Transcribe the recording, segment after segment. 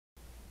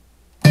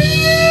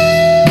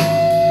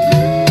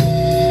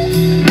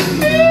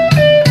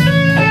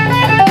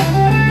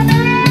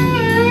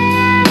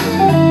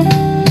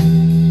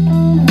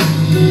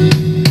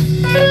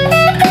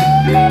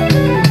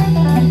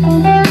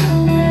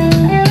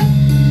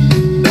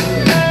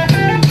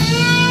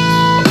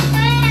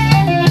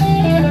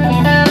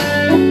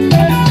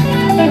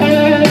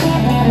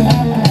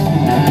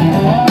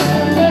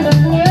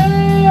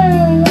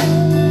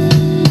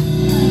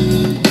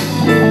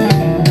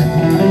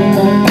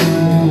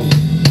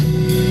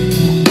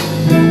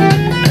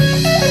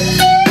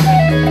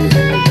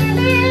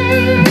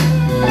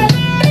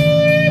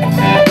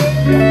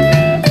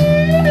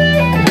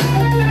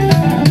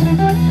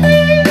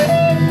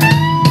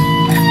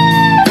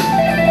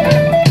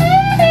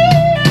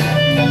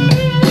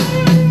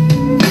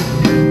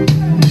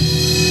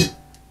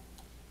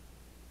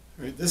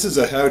This is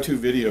a how-to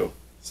video.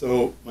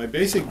 So my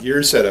basic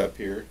gear setup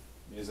here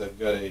is I've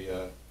got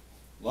a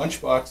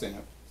lunchbox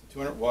amp, it's a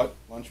 200-watt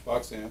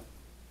lunchbox amp,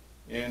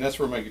 and that's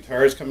where my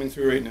guitar is coming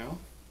through right now.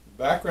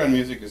 The background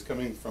music is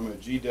coming from a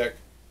G-Deck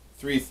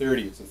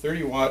 330. It's a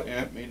 30-watt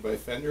amp made by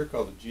Fender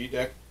called a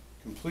G-Deck,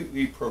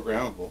 completely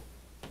programmable.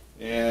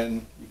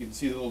 And you can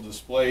see the little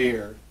display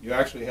here. You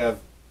actually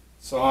have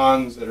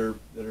songs that are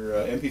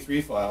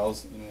MP3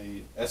 files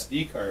in a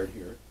SD card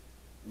here.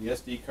 And the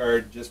SD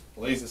card just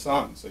plays the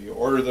song. So you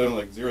order them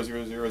like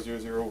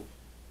 0000001,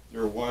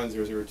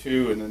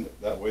 002, and then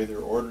that way they're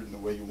ordered in the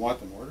way you want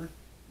them ordered.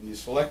 And you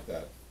select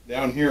that.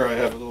 Down here I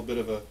have a little bit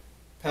of a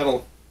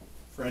pedal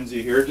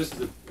frenzy here. Just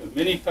a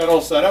mini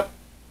pedal setup.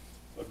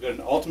 I've got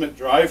an ultimate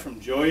drive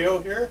from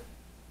Joyo here,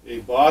 a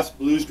Boss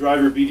Blues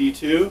Driver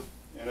BD2,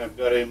 and I've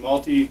got a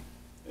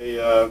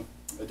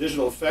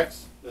digital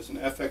effects. That's an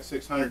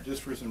FX600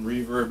 just for some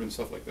reverb and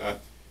stuff like that.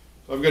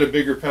 So I've got a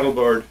bigger pedal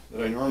board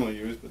that I normally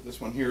use, but this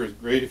one here is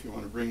great if you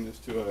want to bring this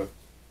to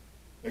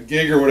a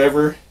gig or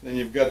whatever. Then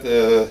you've got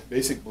the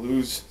basic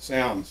blues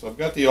sound. So I've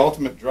got the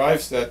ultimate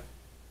drive set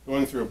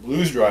going through a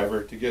blues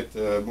driver to get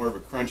more of a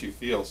crunchy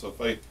feel. So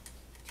if I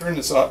turn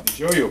this off, the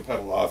Joyo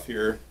pedal off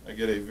here, I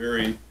get a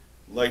very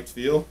light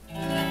feel.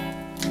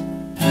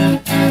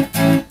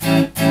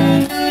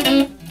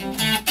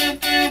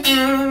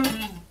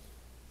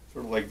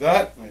 Sort of like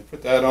that. When I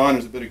put that on,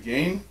 there's a bit of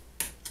gain.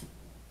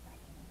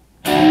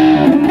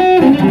 And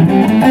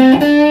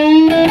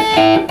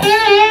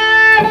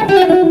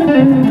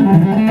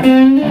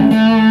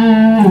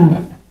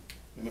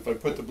if I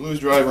put the blues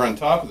driver on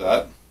top of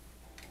that,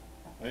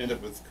 I end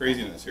up with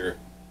craziness here.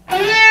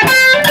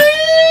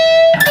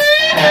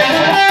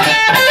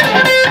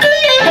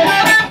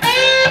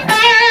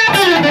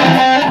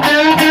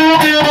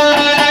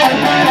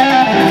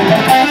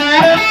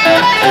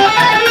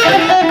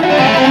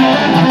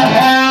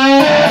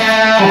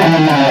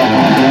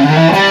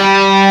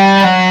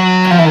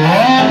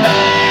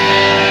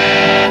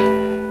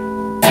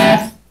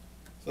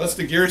 That's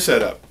the gear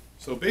setup.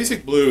 So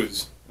basic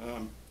blues,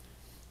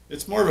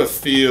 it's more of a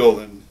feel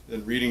than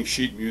reading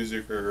sheet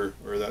music or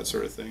that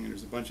sort of thing. And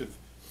there's a bunch of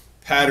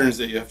patterns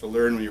that you have to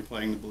learn when you're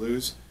playing the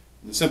blues.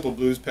 And the simple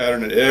blues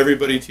pattern that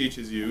everybody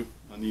teaches you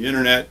on the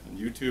internet, on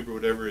YouTube or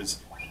whatever, is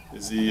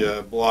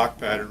the block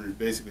pattern, or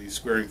basically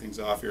squaring things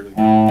off here. Like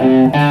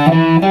and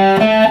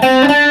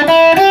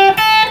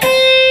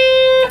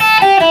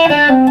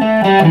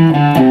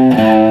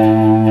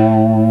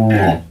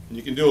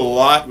you can do a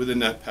lot within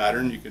that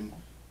pattern. You can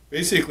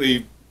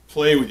basically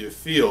play with your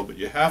feel, but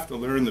you have to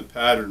learn the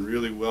pattern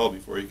really well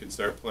before you can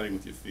start playing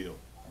with your feel.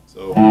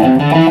 So a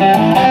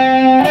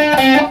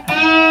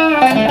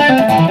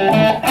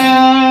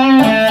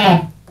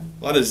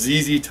lot of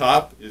ZZ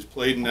Top is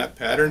played in that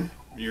pattern.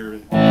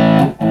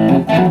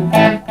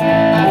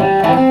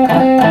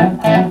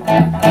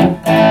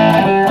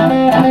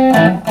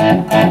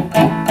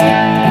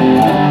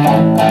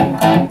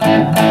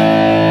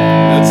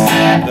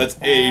 That's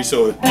A,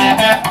 so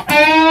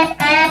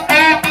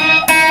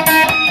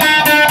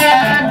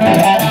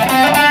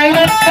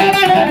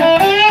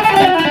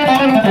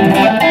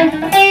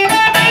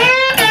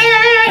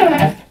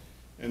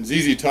and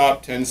ZZ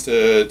Top tends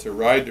to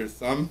ride their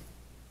thumb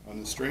on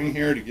the string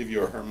here to give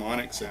you a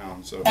harmonic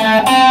sound. So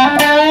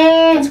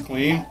that's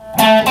clean.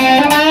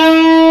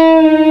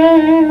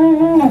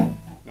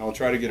 Now I'll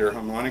try to get her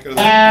harmonic out of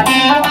there.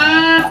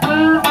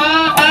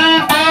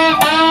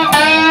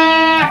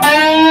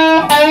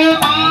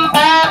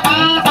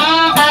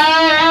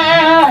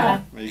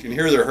 Now you can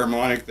hear their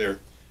harmonic there.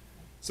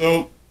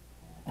 So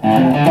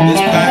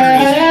this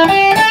pattern is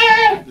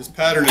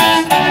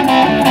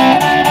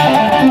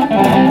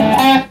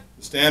the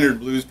standard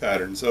blues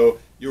pattern. So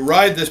you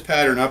ride this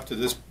pattern up to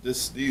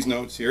these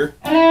notes here.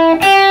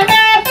 And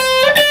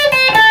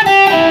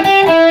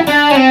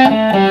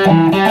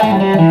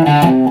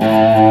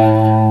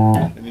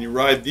then you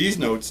ride these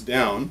notes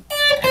down.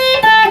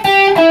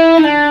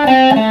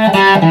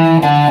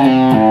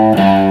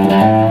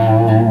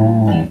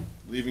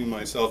 Leaving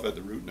myself at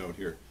the root note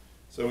here.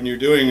 So when you're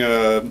doing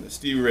a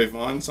Stevie Ray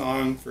Vaughan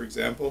song, for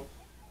example,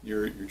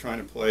 you're trying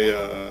to play,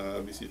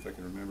 let me see if I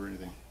can remember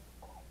anything.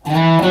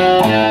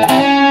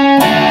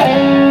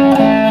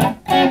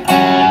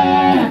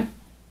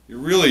 You're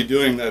really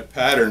doing that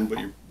pattern, but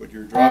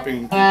you're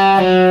dropping.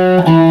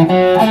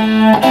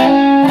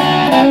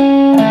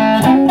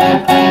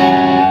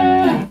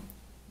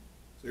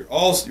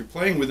 So you're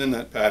playing within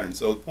that pattern.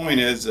 So the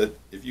point is that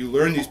if you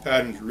learn these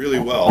patterns really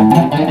well,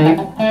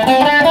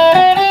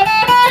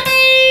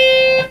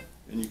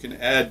 and you can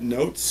add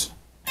notes.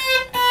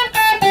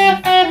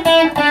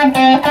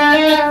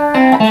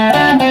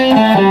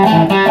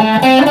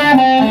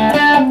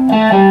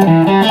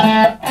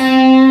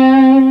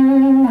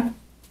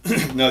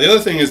 Now the other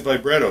thing is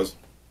vibratos,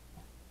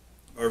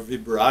 or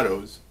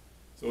vibratos.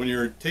 So when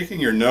you're taking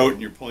your note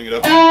and you're pulling it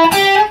up,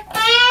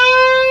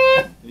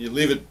 and you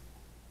leave it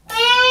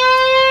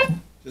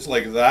just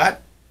like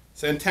that,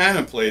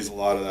 Santana plays a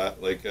lot of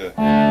that, like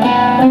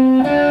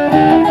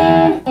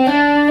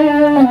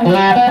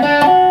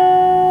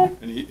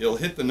and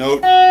hit the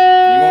note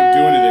and you won't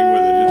do anything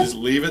with it. You'll just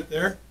leave it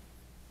there.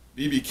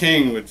 B.B.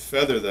 King would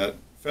feather the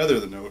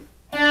note.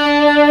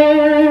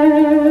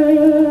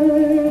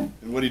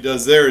 And what he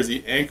does there is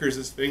he anchors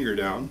his finger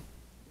down.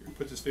 He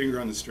puts his finger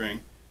on the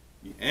string.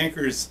 He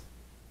anchors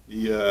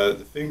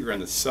the finger on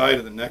the side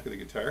of the neck of the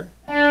guitar.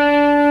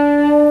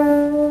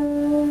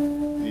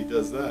 And he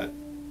does that.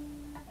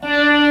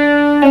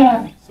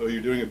 So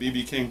you're doing a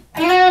B.B. King.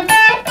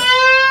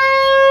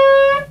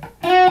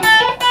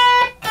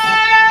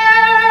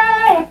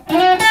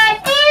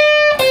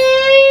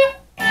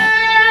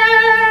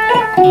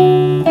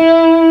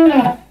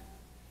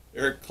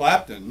 Eric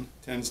Clapton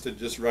tends to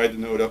just ride the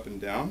note up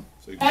and down.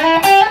 So you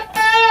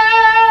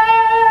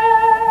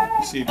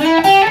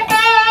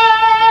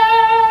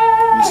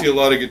see a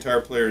lot of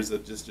guitar players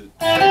that just ride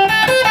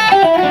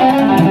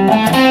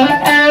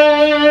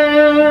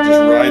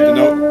the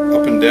note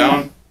up and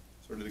down,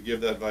 sort of to give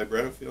that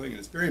vibrato feeling. And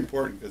it's very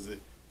important because the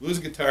blues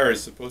guitar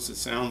is supposed to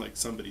sound like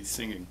somebody's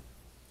singing.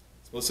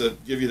 It's supposed to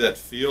give you that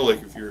feel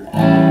like if you're...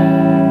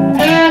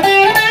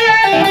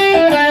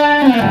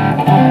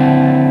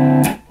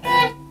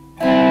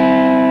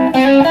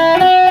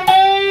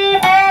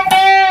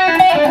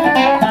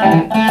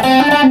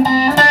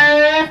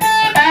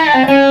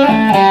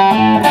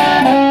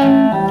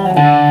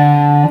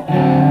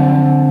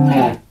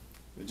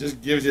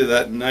 gives you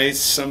that nice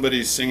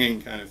somebody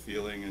singing kind of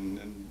feeling,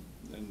 and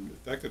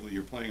effectively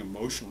you're playing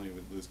emotionally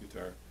with blues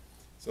guitar.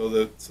 So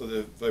the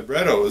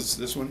vibratos,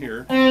 this one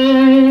here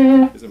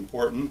is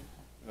important.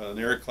 An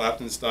Eric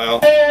Clapton style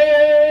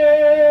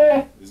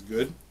is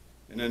good.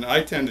 And then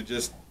I tend to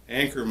just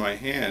anchor my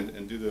hand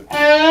and do the,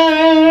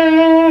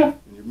 and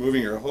you're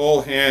moving your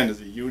whole hand as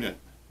a unit.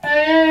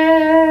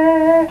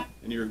 And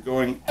you're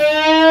going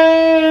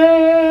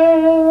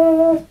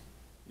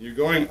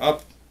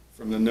up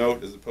from the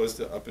note as opposed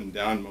to up and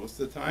down most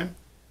of the time.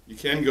 You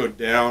can go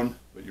down,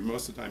 but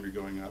most of the time you're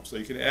going up. So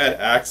you can add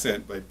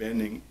accent by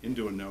bending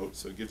into a note,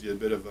 so it gives you a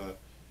bit of a,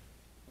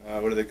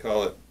 what do they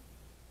call it,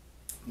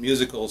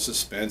 musical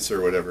suspense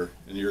or whatever.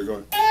 And you're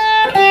going,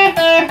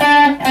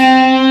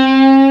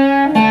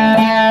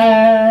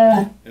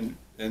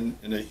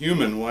 and a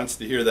human wants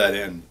to hear that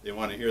end. They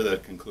want to hear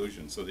that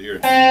conclusion, so they hear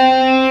it.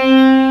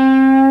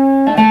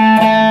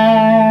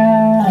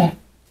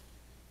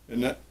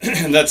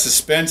 And that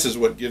suspense is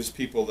what gives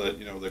people the,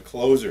 the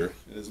closer.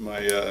 As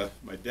my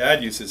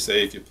dad used to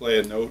say, if you play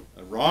a note,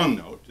 a wrong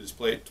note, just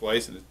play it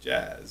twice and it's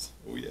jazz.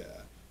 Oh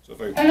yeah. So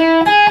if I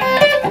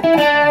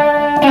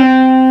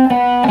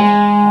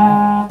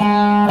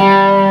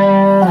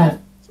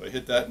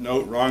hit that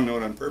note, wrong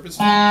note on purpose,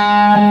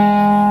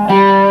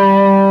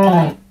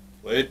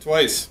 play it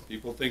twice.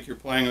 People think you're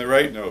playing the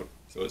right note,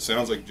 so it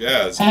sounds like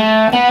jazz.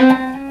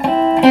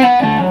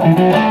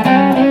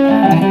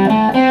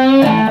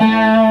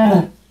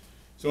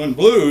 So in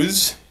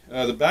blues,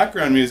 the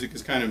background music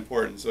is kind of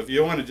important. So if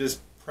you want to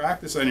just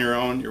practice on your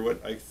own, you're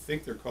what I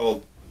think they're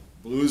called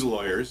blues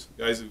lawyers,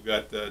 guys who've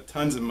got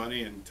tons of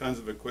money and tons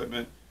of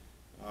equipment,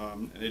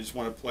 and they just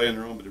want to play on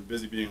their own, but they're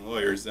busy being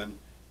lawyers. Then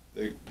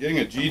getting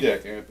a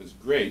G-deck amp is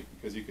great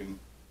because you can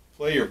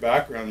play your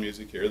background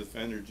music here, the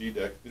Fender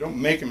G-deck. They don't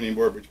make them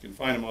anymore, but you can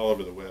find them all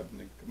over the web,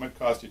 and it might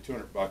cost you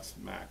 $200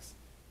 max.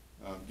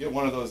 Get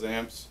one of those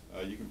amps.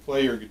 You can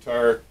play your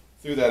guitar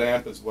through that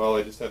amp as well.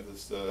 I just have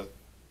this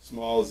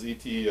small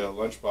ZT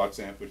lunchbox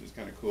amp, which is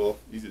kind of cool,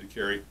 easy to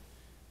carry,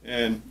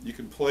 and you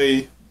can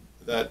play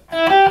that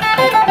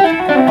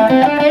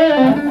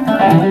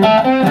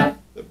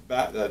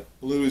that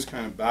blues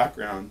kind of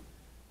background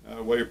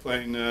while you're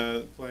playing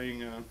the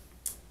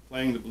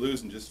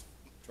blues and just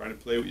trying to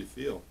play what you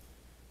feel.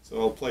 So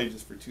I'll play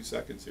just for 2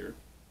 seconds here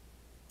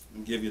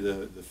and give you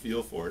the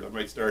feel for it. I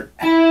might start.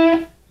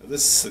 Now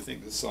this, I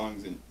think this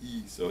song's in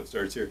E, so it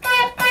starts here,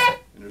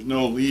 and there's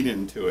no lead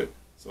into it,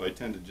 so I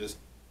tend to just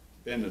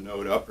bend a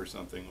note up or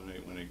something when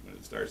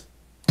it starts.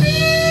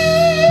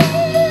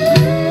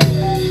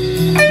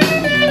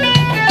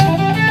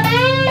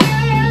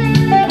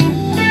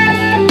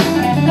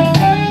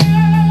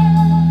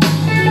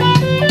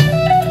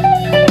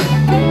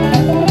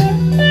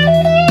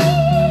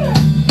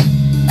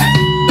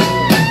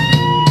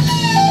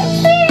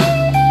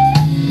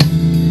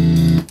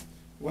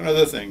 One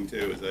other thing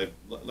too is I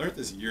learned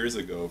this years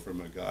ago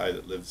from a guy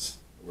that lives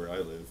where I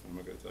live. I'm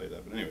not going to tell you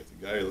that, but anyway, it's a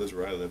guy who lives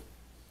where I live.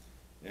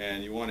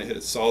 And you want to hit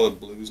a solid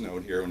blues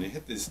note here. When you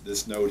hit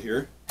this note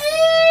here,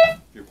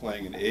 if you're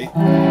playing an A,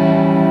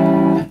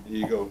 and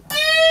you go,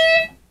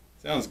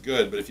 sounds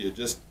good, but if you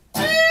just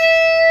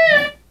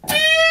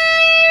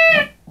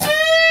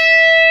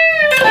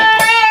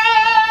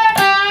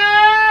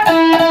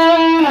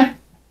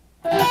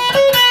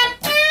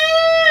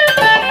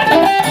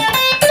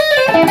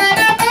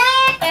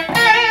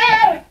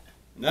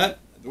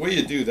the way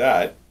you do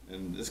that,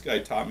 and this guy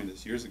taught me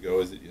this years ago,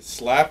 is that you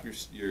slap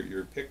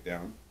your pick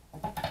down.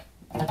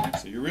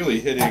 So you're really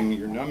hitting,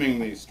 you're numbing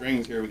the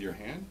strings here with your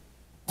hand,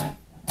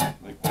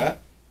 like that.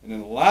 And then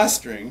the last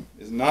string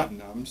is not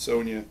numbed, so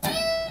when you... Of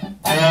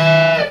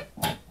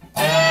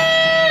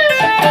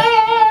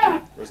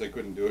course I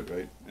couldn't do it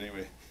right,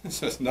 anyway.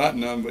 So it's not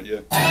numb, but yeah.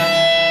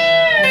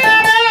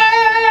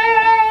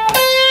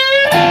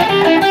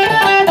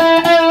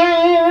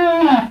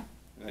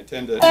 And I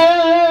tend to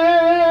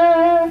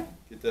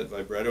get that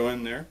vibrato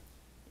in there,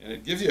 and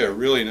it gives you a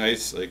really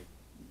nice, like,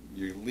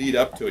 you lead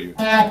up to it.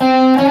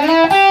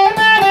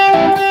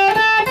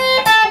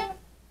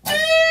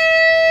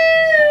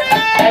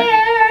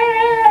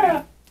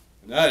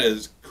 And that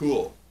is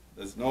cool.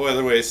 There's no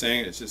other way of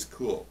saying it. It's just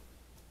cool.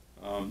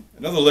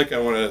 Another lick I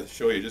want to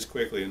show you just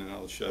quickly, and then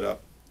I'll shut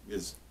up,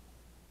 is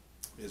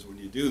when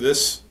you do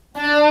this.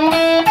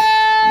 And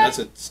that's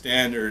a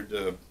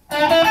standard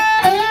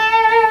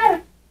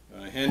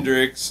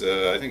Hendrix.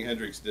 I think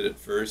Hendrix did it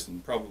first,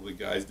 and probably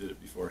guys did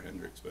it before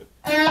Hendrix. But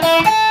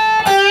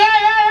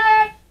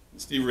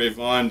Stevie Ray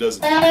Vaughan does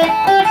it.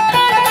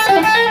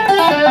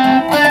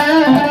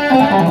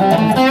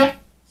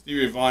 Stevie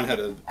Ray Vaughan had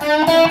a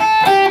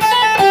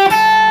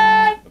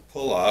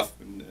pull-off,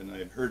 and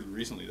I heard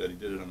recently that he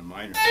did it on a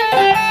minor.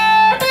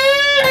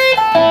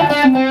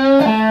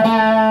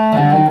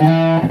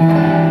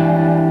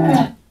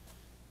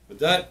 But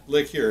that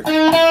lick here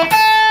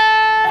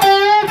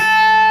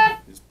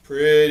is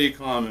pretty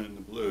common in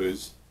the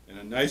blues, and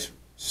a nice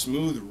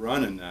smooth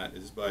run in that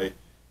is by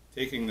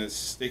taking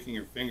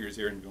your fingers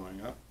here and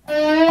going up,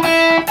 and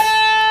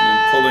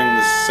then pulling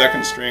the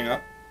second string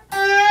up,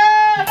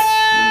 and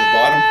then the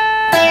bottom.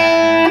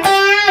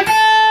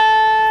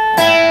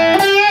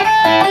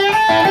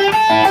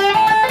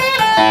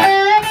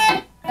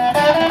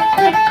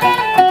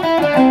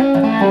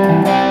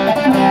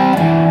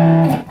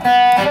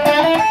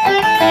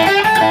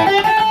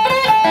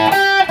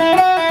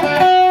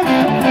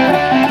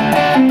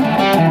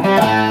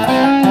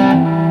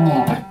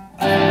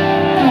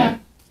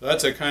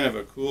 That's a kind of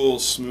a cool,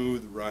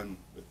 smooth run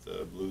with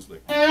the blues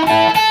lick. I'm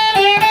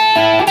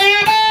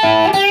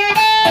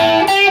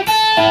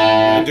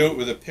going to do it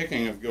with a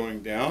picking of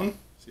going down.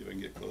 See if I can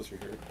get closer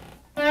here.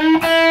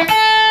 And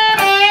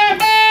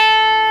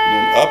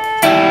then up.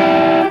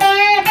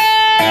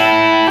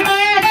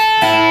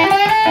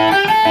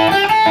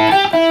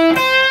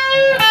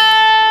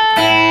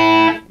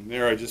 And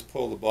there I just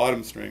pull the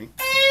bottom string.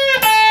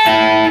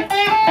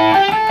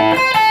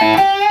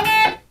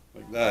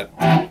 Like that.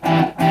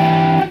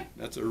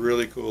 That's a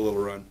really cool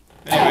little run.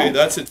 Anyway,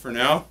 that's it for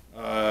now.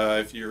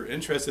 If you're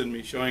interested in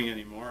me showing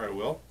any more, I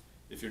will.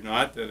 If you're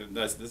not, then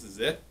this is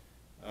it.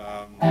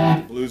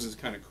 The blues is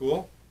kind of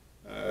cool.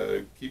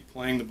 Keep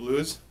playing the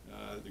blues.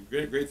 The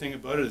great thing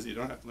about it is you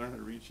don't have to learn how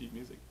to read sheet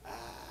music.